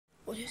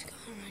what is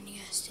going on, you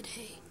guys,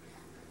 today?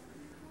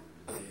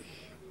 I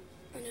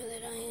know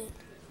that I ain't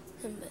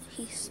him, but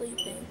he's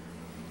sleeping,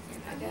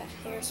 and I got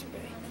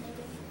hairspray.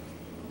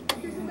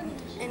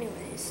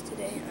 Anyways,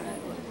 today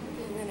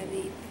I'm gonna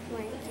be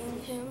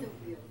pranking him.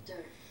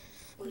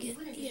 I'm gonna get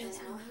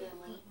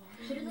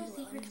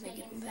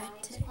him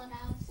back to.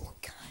 Oh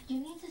God,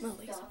 my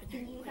legs have been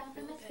hurting like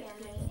really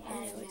bad.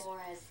 Anyways,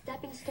 more as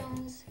stepping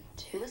stones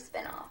to a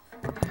spinoff.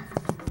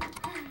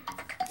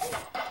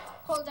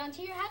 Hold on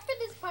to your hat for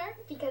this part,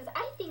 because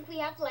I think we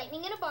have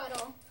lightning in a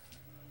bottle.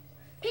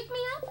 Pick me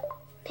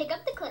up, pick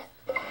up the clip.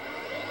 That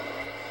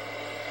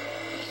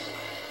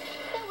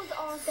was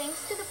all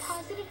thanks to the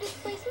positive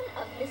displacement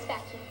of this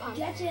vacuum pump.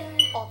 Gotcha.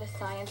 All the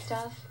science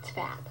stuff, it's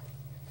fab.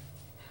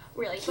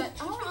 Really, but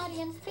our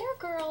audience, they're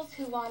girls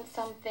who want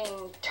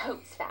something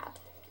totes fab.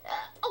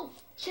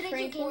 Should I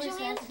do game show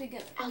hands?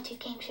 I'll do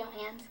game show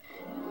hands.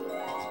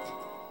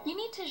 You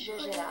need to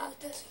zhuzh it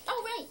up.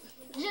 Oh, right.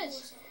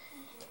 Zhuzh.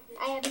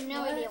 I have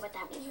no idea what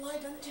that means.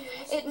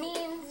 It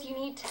means you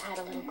need to add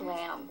a little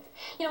glam.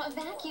 You know, a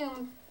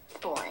vacuum,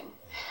 boring.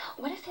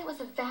 What if it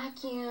was a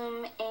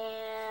vacuum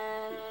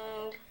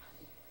and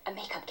a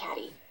makeup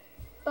caddy?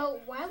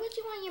 But why would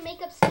you want your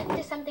makeup stick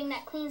to something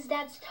that cleans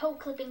Dad's toe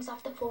clippings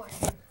off the floor?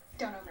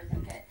 Don't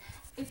overthink it.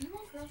 If you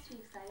want girls to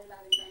be excited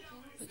about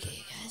inventing...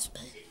 okay, guys,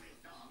 but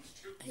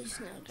I just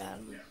now got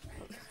him.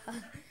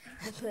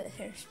 I put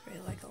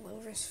hairspray like all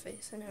over his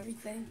face and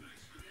everything.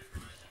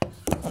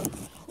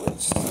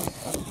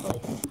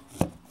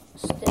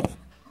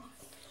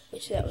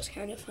 Which that was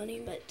kind of funny,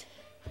 but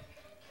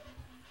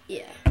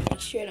yeah, make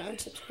sure to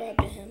unsubscribe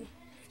to him.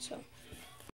 So.